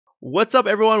What's up,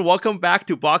 everyone? Welcome back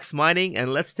to Boxmining,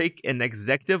 and let's take an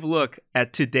executive look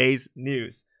at today's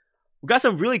news. We've got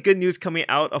some really good news coming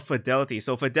out of Fidelity.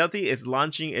 So Fidelity is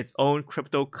launching its own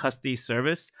crypto custody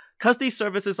service. Custody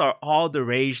services are all the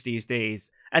rage these days.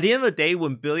 At the end of the day,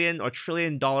 when billion or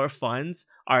trillion dollar funds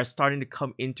are starting to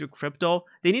come into crypto,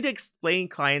 they need to explain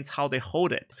clients how they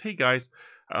hold it. Hey guys,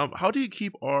 how do you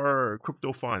keep our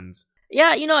crypto funds?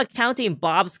 Yeah, accounting,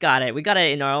 Bob's got it. We got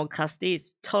it in our own custody.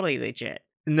 It's totally legit.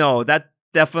 No, that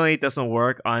definitely doesn't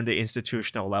work on the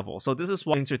institutional level. So this is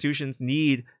why institutions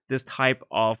need this type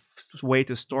of way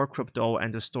to store crypto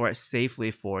and to store it safely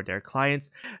for their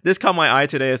clients. This caught my eye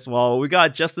today as well. We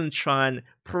got Justin Tran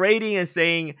parading and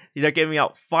saying they're giving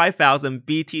out 5,000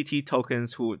 BTT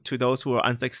tokens to those who are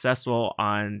unsuccessful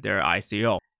on their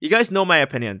ICO. You guys know my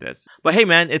opinion on this. But hey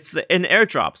man, it's an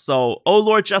airdrop. So, oh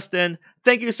Lord Justin,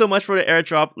 thank you so much for the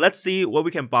airdrop. Let's see what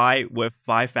we can buy with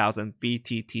 5,000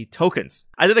 BTT tokens.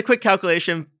 I did a quick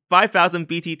calculation. 5,000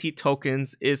 BTT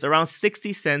tokens is around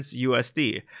 60 cents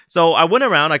USD. So I went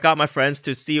around, I got my friends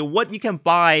to see what you can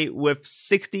buy with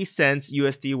 60 cents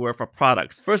USD worth of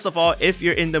products. First of all, if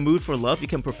you're in the mood for love, you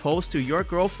can propose to your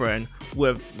girlfriend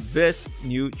with this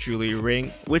new jewelry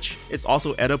ring, which is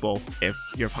also edible if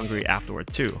you're hungry afterward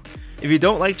too. If you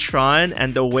don't like Tron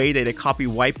and the way that they copy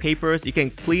white papers, you can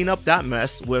clean up that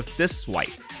mess with this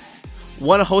swipe.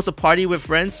 Want to host a party with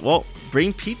friends? Well,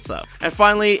 bring pizza. And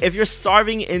finally, if you're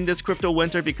starving in this crypto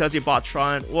winter because you bought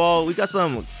Tron, well, we got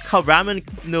some ramen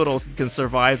noodles that can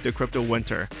survive the crypto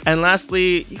winter. And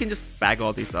lastly, you can just bag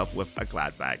all these up with a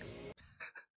glad bag.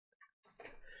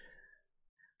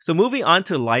 So moving on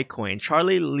to Litecoin,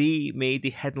 Charlie Lee made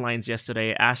the headlines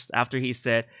yesterday after he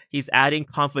said he's adding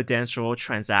confidential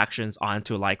transactions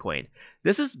onto Litecoin.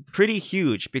 This is pretty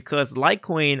huge because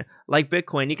Litecoin, like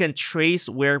Bitcoin, you can trace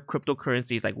where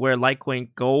cryptocurrencies, like where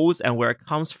Litecoin goes and where it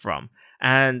comes from.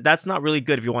 And that's not really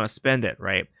good if you want to spend it,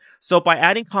 right? So by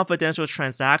adding confidential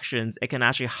transactions, it can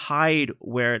actually hide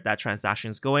where that transaction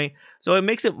is going. So it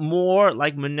makes it more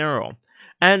like Monero.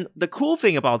 And the cool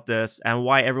thing about this and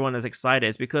why everyone is excited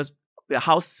is because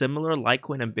how similar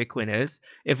Litecoin and Bitcoin is.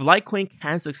 If Litecoin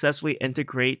can successfully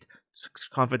integrate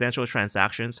confidential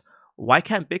transactions, why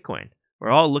can't Bitcoin?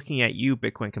 We're all looking at you,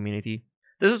 Bitcoin community.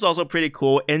 This is also pretty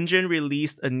cool. Enjin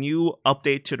released a new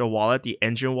update to the wallet, the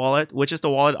Enjin Wallet, which is the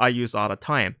wallet I use all the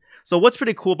time. So what's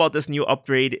pretty cool about this new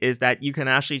upgrade is that you can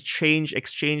actually exchange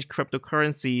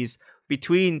cryptocurrencies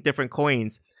between different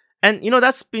coins. And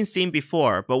that's been seen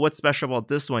before, but what's special about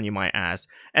this one, you might ask?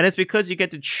 And it's because you get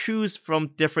to choose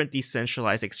from different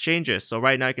decentralized exchanges. So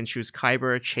right now you can choose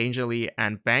Kyber, Changelly,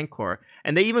 and Bancor.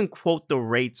 And they even quote the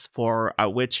rates for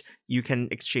which you can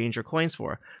exchange your coins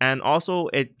for. And also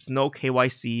it's no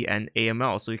KYC and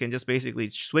AML. So you can just basically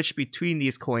switch between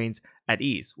these coins at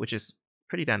ease, which is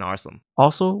pretty damn awesome.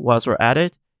 Also, whilst we're at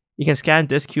it, you can scan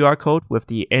this QR code with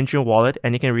the Enjin Wallet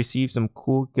and you can receive some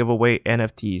cool giveaway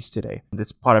NFTs today. This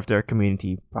is part of their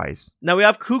community prize. Now we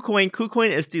have KuCoin. KuCoin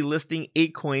is delisting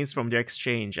 8 coins from their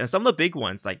exchange, and some of the big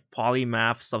ones like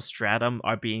Polymath, Substratum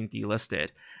are being delisted.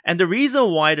 And the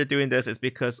reason why they're doing this is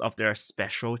because of their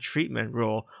special treatment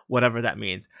rule, whatever that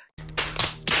means.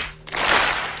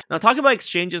 Now, talking about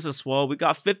exchanges as well, we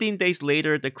got 15 days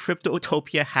later, the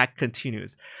Cryptotopia hack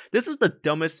continues. This is the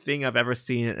dumbest thing I've ever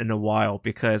seen in a while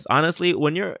because honestly,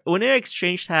 when you're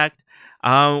exchange hacked,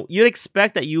 you'd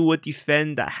expect that you would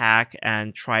defend that hack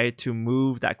and try to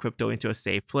move that crypto into a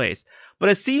safe place. But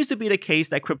it seems to be the case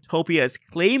that Cryptopia is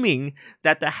claiming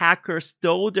that the hacker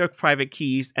stole their private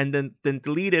keys and then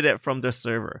deleted it from the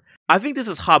server. I think this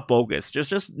is hot bogus. There's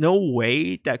just no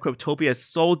way that Cryptopia is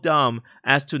so dumb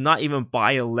as to not even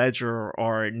buy a ledger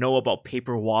or know about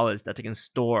paper wallets that they can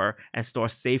store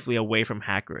safely away from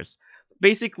hackers.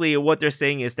 Basically, what they're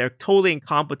saying is they're totally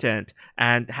incompetent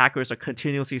and hackers are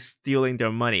continuously stealing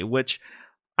their money, which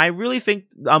I really think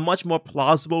a much more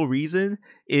plausible reason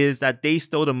is that they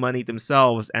stole the money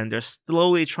themselves and they're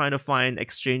slowly trying to find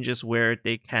exchanges where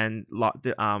they can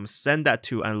send that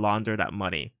to and launder that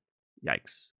money.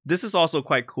 Yikes. This is also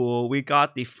quite cool. We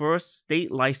got the first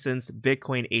state licensed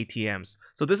Bitcoin ATMs.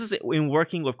 So this is in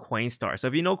working with Coinstar. So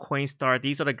if you know Coinstar,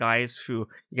 these are the guys who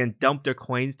you can dump their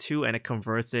coins to and it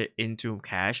converts it into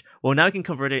cash. Well, now you can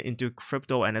convert it into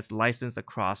crypto and it's licensed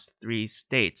across 3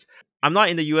 states. I'm not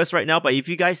in the US right now, but if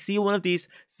you guys see one of these,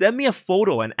 send me a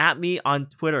photo and at me on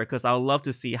Twitter because I would love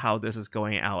to see how this is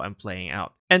going out and playing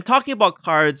out. And talking about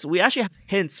cards, we actually have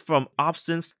hints from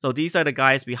Options. So these are the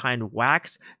guys behind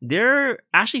Wax. They're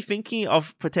actually thinking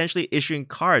of potentially issuing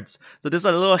cards. So there's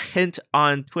a little hint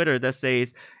on Twitter that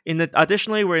says,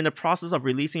 additionally, we're in the process of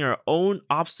releasing our own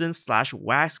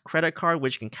Options/Wax credit card,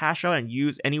 which you can cash out and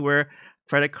use anywhere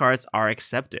credit cards are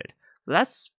accepted. So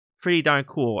that's pretty darn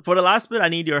cool. For the last bit, I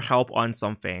need your help on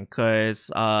something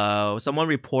because someone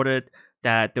reported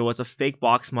that there was a fake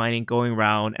box mining going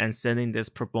around and sending this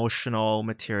promotional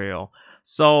material.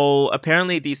 So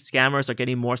apparently these scammers are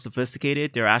getting more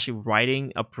sophisticated. They're actually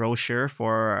writing a brochure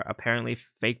for apparently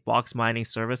fake box mining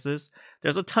services.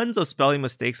 There's a tons of spelling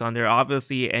mistakes on there.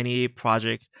 Obviously any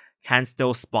project can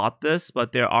still spot this,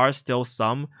 but there are still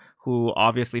some who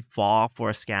obviously fall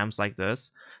for scams like this.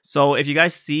 So if you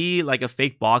guys see like a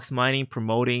fake box mining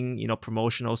promoting,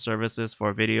 promotional services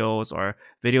for videos or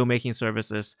video making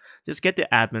services, just get the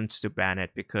admins to ban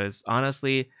it because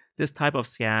honestly, this type of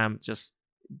scam just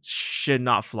should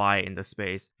not fly in the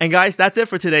space. And guys, that's it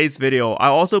for today's video.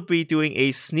 I'll also be doing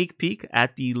a sneak peek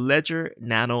at the Ledger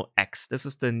Nano X. This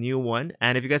is the new one.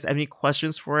 And if you guys have any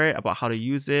questions for it about how to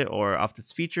use it or of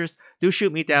its features, do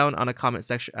shoot me down on a comment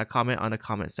on the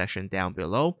comment section down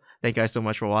below. Thank you guys so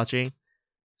much for watching.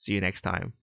 See you next time.